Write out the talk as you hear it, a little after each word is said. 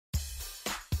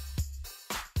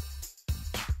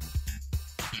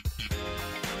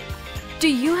Do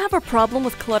you have a problem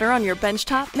with clutter on your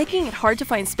benchtop, making it hard to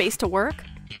find space to work?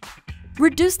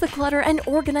 Reduce the clutter and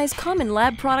organize common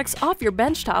lab products off your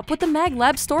benchtop with the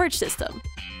MagLab storage system.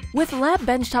 With lab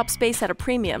benchtop space at a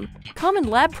premium,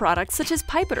 common lab products such as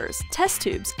pipettors, test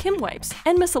tubes, Kimwipes,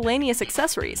 and miscellaneous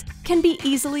accessories can be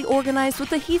easily organized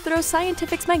with the Heathrow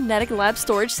Scientific's magnetic lab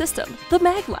storage system, the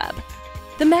MagLab.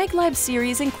 The MagLab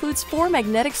Series includes 4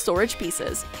 magnetic storage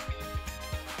pieces: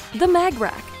 the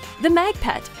MagRack, the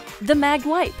MagPette, the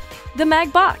MagWipe, the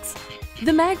MagBox.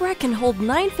 The MagRack can hold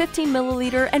 9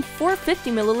 15ml and 4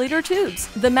 50ml tubes.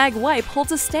 The MagWipe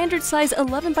holds a standard size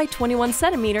 11 by 21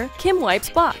 cm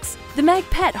Kimwipes box. The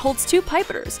MagPette holds 2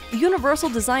 pipettors. Universal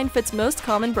design fits most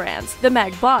common brands. The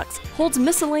MagBox holds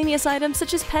miscellaneous items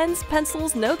such as pens,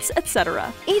 pencils, notes,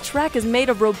 etc. Each rack is made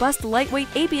of robust, lightweight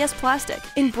ABS plastic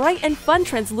in bright and fun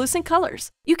translucent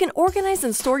colors. You can organize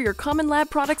and store your common lab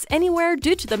products anywhere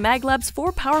due to the MagLab's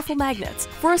 4 powerful magnets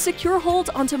for a secure hold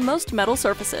onto most metal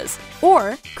surfaces.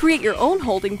 Or create your own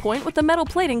holding point with the metal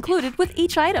plate included with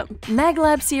each item.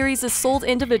 MagLab Series is sold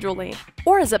individually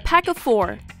or as a pack of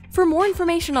 4. For more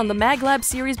information on the MagLab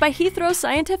Series by Heathrow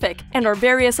Scientific and our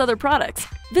various other products,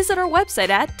 visit our website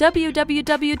at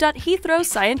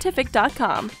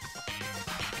www.heathrowscientific.com.